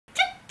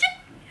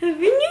Happy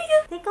New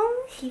Year! 你恭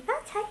喜发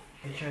财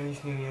Happy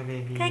Chinese New Year,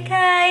 baby. 开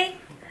开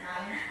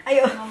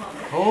Ayo.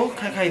 Oh,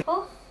 Kai.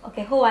 Oh,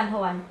 okay, hold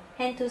on.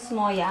 Hand too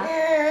small, yeah?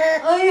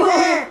 Ayo.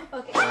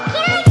 Okay.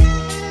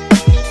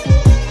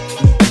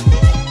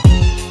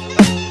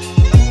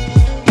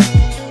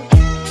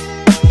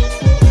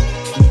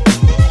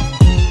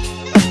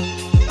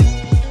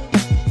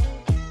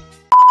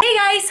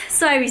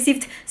 So I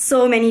received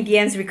so many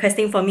DMs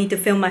requesting for me to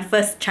film my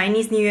first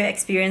Chinese New Year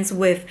experience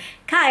with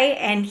Kai,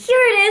 and here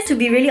it is. To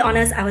be really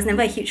honest, I was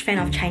never a huge fan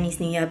of Chinese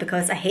New Year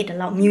because I hate the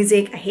loud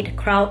music, I hate the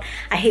crowd,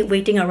 I hate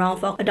waiting around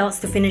for adults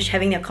to finish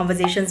having their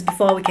conversations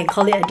before we can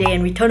call it a day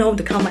and return home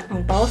to count my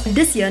ang baos.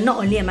 This year, not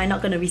only am I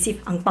not going to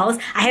receive ang baos,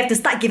 I have to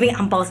start giving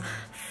ang baos.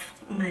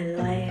 My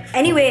life.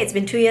 Anyway, it's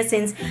been 2 years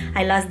since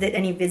I last did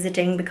any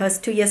visiting because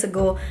 2 years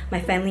ago my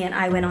family and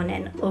I went on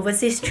an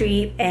overseas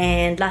trip,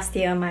 and last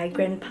year my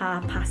grandpa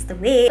passed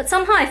away. But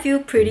somehow I feel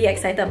pretty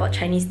excited about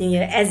Chinese New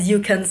Year, as you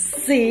can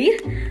see,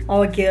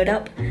 all geared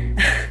up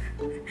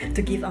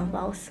to give ang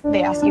baos.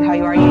 They ask you how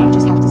you are, you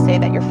just have to say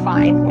that you're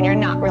fine when you're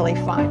not really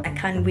fine. I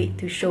can't wait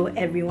to show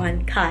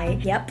everyone Kai.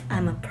 Yep,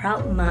 I'm a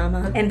proud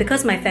mama. And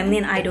because my family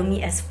and I don't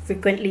meet as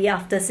frequently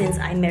after since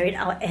I married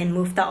out and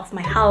moved out of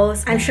my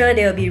house, I'm sure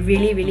they'll be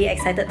really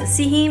excited to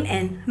see him.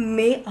 And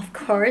May, of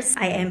course,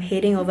 I am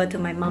heading over to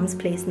my mom's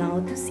place now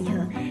to see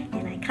her,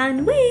 and I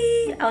can't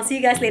wait. I'll see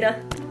you guys later.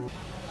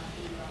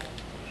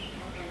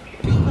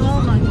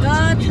 Oh my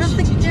god,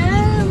 traffic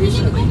jam!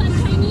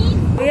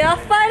 We are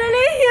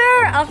finally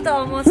here after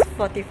almost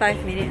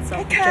 45 minutes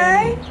of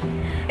journey.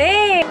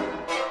 Hey!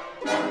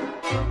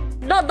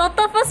 Not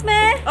daughter first,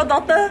 man. Oh,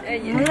 daughter.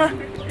 Yeah.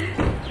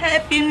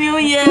 Happy New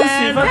Year. 恭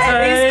喜发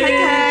财，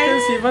恭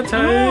喜发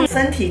财。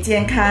身体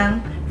健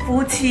康，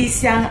夫妻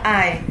相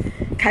爱，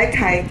凯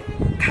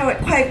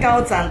快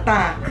高长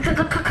大。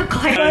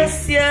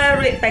First year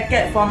red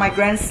packet for my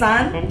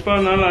grandson. 红包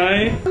拿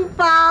来。红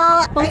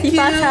包，恭喜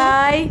发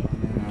财。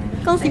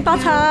恭喜发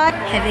财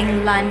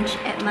Having lunch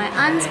at my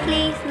aunt's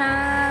place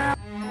now.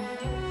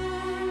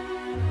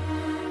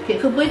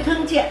 佢唔會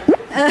吞隻，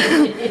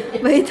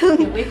未吞，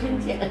會吞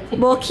隻，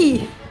冇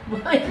氣。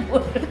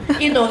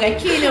呢度係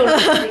key 了。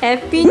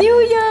Happy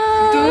New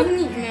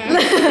Year!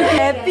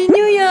 Happy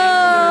New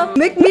Year!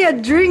 Make me a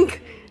drink.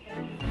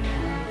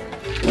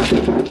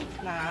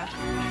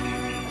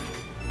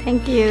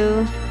 Thank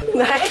you.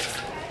 Nice.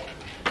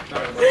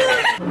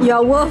 You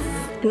are worth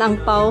an ang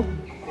pao.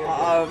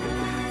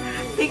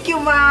 Thank you,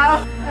 Ma.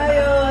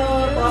 Ayo,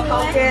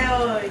 bỏ kê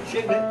ơi.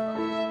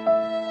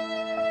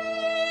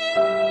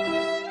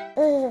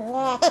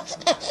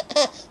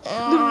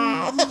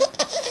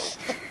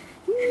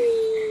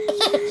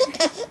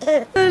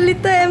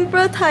 Little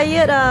Emperor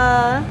tired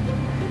ah.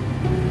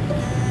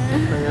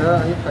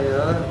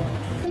 Tired.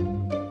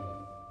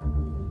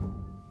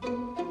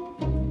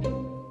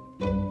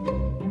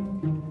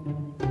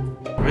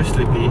 Very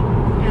sleepy.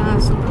 Yeah,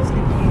 super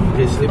sleepy.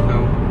 Okay, sleep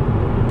now.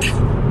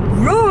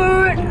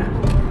 Rude!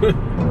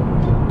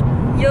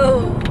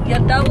 Yo, your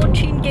double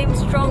chin game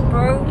strong,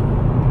 bro.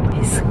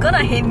 He's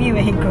gonna hate me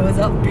when he grows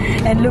up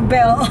and look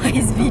back at all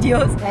his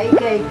videos.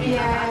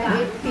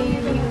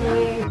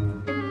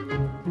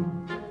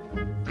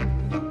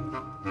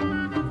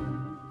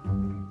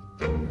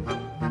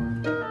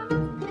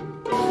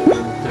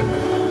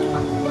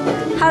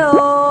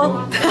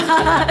 Hello!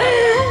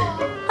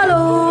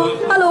 Hello!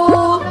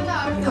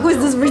 Who is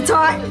this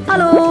retard?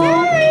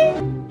 Hello!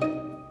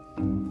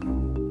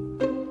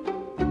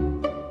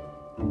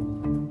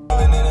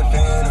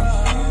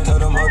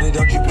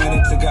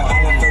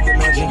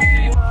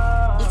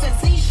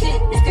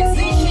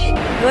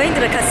 Going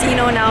to the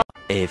casino now.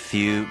 A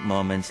few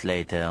moments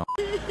later.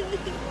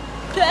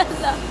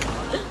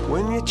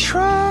 When you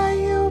try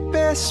your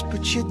best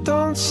but you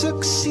don't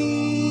succeed.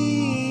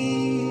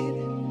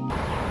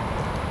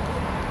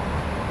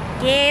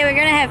 Yay, we're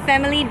gonna have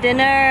family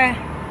dinner.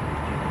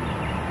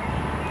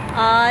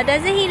 Aw,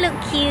 doesn't he look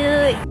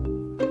cute?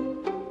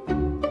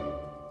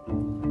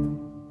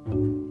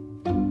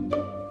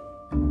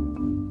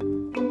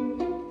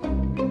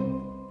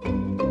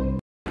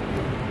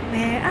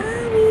 Where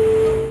are we?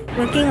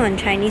 Working on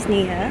Chinese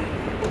New Year.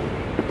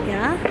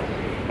 Yeah?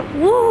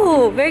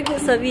 Whoa, very good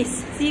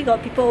service. See,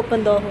 got people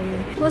open door for me.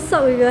 What's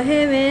up with your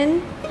hair,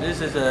 man?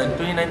 This is a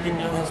 2019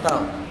 new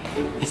hairstyle.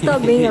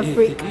 Stop being a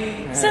freak.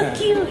 So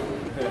cute.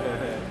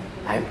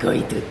 I'm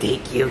going to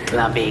take you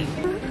clubbing.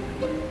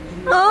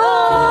 Oh!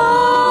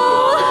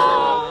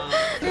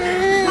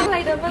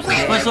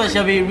 First one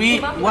shall we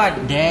read what?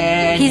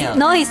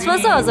 Daniel. His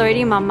first one was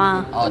already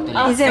Mama.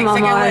 He said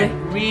Mama.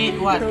 Read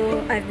what?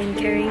 So I've been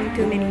carrying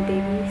too many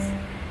babies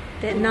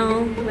that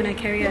now when I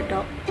carry a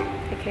dog,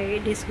 I carry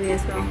it this way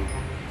as well.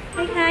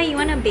 Hi, you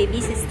want a baby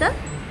sister?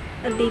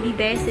 A baby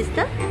bear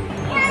sister?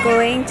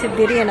 Going to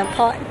Beauty in a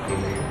Pot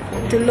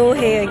to Lo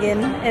Hei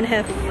again and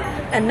have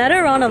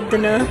another round of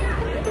dinner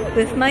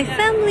with my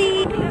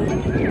family.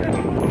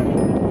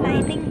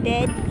 Finding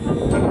Daddy,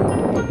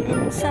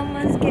 and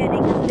someone's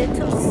getting a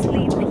little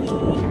sleepy.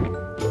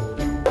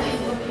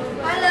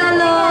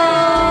 Hello.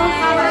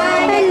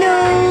 Hello.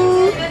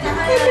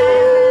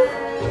 Hello.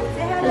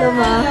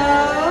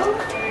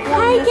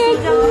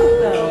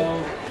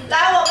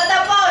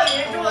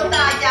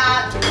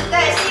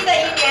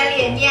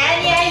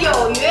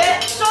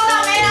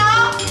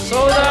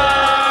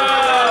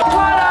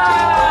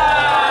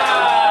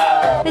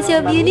 It's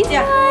your beautiful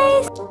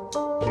eyes.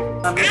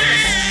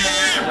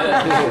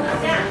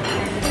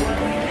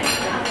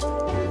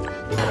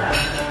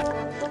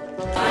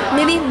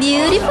 Maybe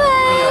beautiful.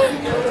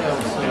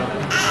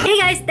 Hey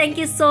guys, thank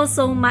you so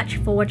much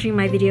for watching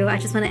my video. I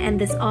just want to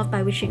end this off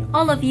by wishing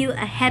all of you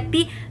a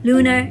happy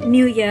Lunar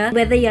New Year.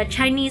 Whether you're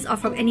Chinese or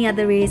from any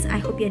other race, I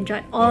hope you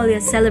enjoyed all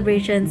your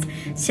celebrations.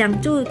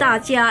 想祝大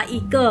家一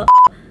个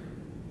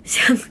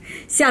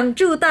想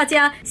祝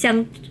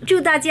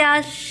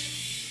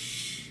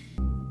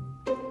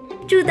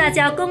大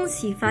家恭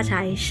喜发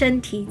财，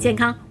身体健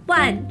康，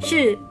万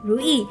事如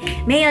意。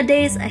May your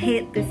days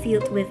ahead be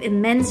filled with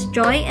immense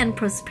joy and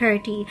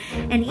prosperity.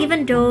 And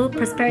even though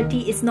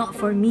prosperity is not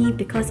for me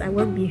because I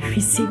won't be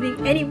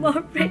receiving any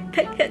more red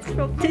packets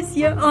from this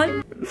year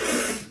on,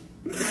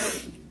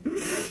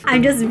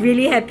 I'm just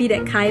really happy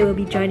that Kai will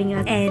be joining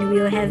us and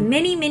we will have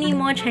many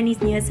more Chinese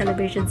New Year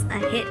celebrations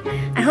ahead.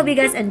 I hope you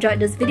guys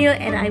enjoyed this video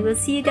and I will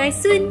see you guys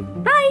soon.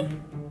 Bye!